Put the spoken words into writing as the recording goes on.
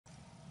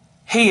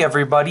Hey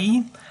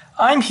everybody,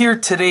 I'm here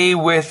today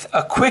with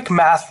a quick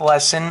math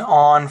lesson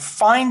on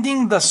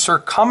finding the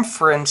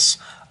circumference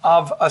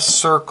of a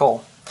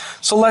circle.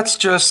 So let's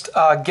just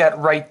get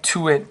right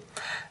to it.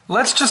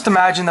 Let's just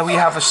imagine that we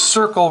have a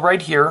circle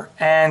right here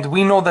and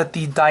we know that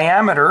the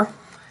diameter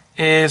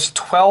is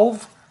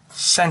 12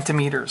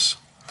 centimeters.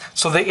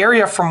 So the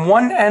area from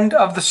one end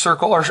of the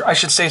circle, or I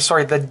should say,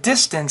 sorry, the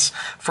distance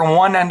from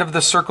one end of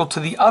the circle to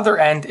the other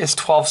end is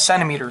 12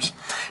 centimeters.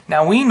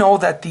 Now we know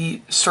that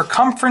the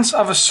circumference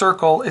of a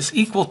circle is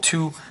equal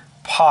to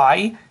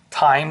pi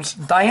times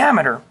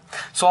diameter.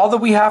 So all that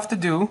we have to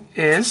do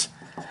is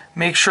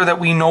make sure that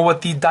we know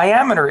what the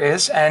diameter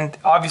is, and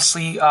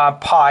obviously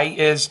pi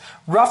is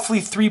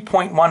roughly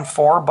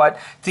 3.14, but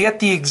to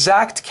get the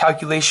exact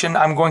calculation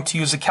I'm going to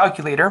use a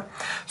calculator.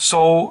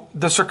 So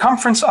the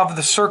circumference of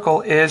the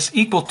circle is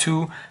equal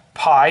to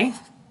pi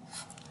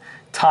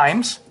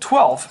times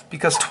 12,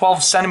 because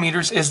 12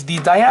 centimeters is the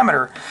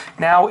diameter.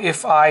 Now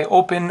if I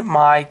open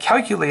my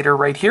calculator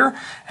right here,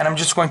 and I'm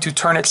just going to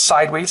turn it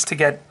sideways to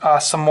get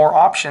some more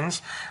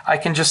options, I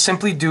can just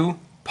simply do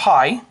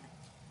pi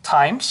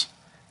times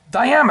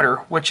diameter,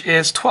 which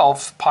is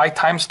 12, pi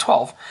times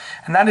 12,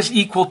 and that is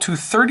equal to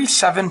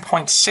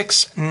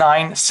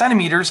 37.69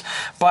 centimeters,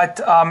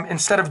 but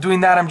instead of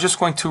doing that, I'm just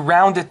going to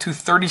round it to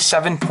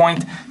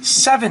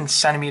 37.7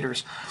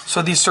 centimeters.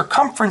 So the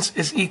circumference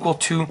is equal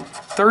to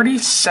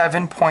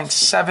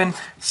 37.7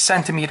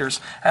 centimeters,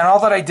 and all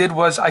that I did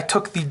was I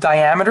took the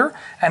diameter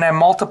and I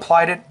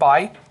multiplied it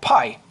by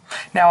pi.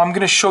 Now I'm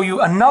going to show you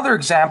another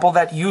example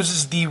that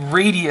uses the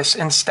radius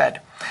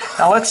instead.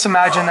 Now let's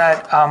imagine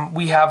that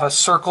we have a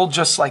circle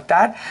just like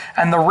that,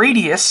 and the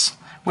radius,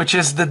 which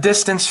is the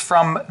distance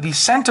from the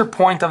center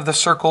point of the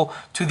circle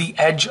to the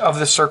edge of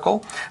the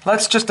circle,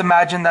 let's just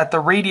imagine that the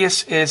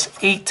radius is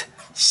 8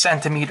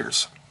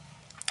 centimeters.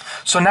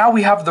 So now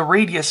we have the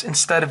radius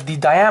instead of the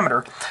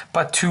diameter,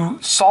 but to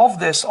solve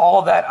this,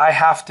 all that I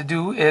have to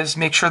do is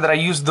make sure that I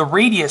use the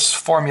radius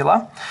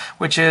formula,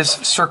 which is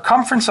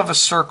circumference of a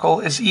circle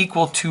is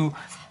equal to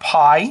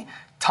pi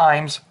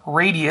times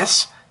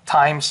radius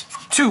times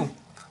 2.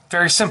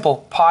 Very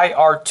simple, pi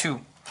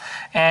r2.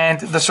 And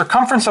the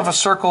circumference of a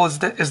circle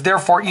is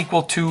therefore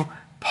equal to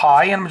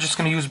pi, and I'm just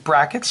going to use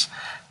brackets,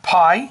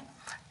 pi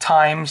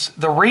times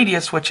the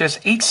radius, which is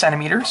 8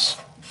 centimeters,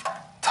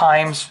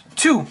 times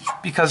 2,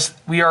 because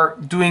we are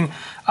doing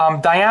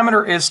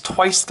diameter is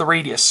twice the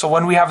radius. So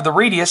when we have the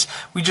radius,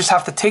 we just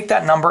have to take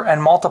that number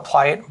and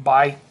multiply it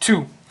by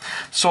 2.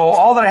 So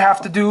all that I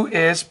have to do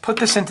is put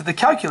this into the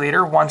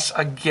calculator once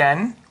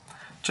again,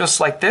 just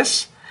like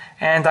this,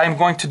 and I'm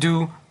going to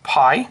do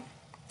pi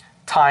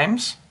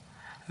times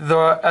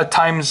the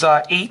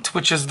 8,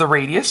 which is the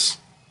radius,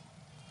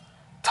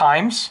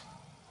 times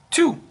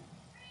 2.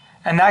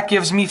 And that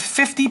gives me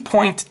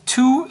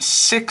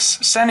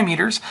 50.26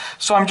 centimeters.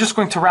 So I'm just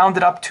going to round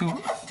it up to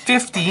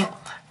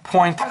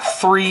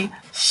 50.3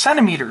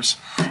 centimeters.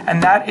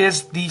 And that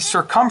is the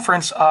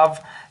circumference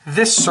of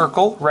this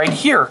circle right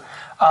here.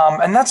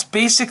 And that's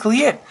basically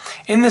it.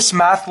 In this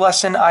math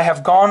lesson, I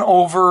have gone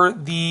over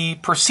the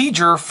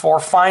procedure for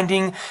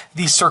finding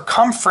the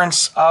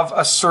circumference of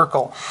a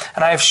circle.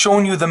 And I have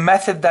shown you the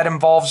method that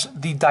involves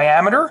the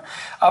diameter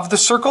of the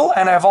circle,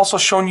 and I've also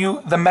shown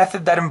you the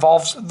method that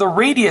involves the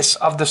radius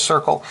of the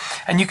circle.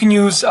 And you can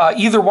use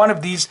either one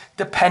of these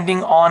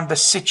depending on the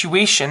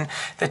situation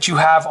that you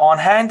have on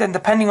hand and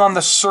depending on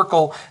the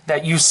circle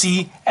that you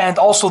see and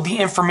also the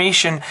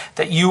information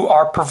that you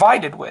are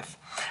provided with.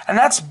 And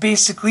that's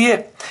basically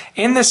it.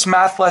 In this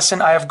math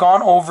lesson, I have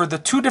gone over the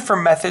two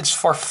different methods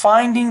for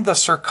finding the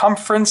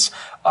circumference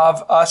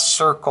of a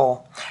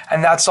circle.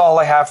 And that's all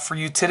I have for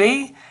you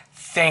today.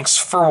 Thanks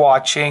for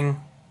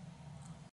watching.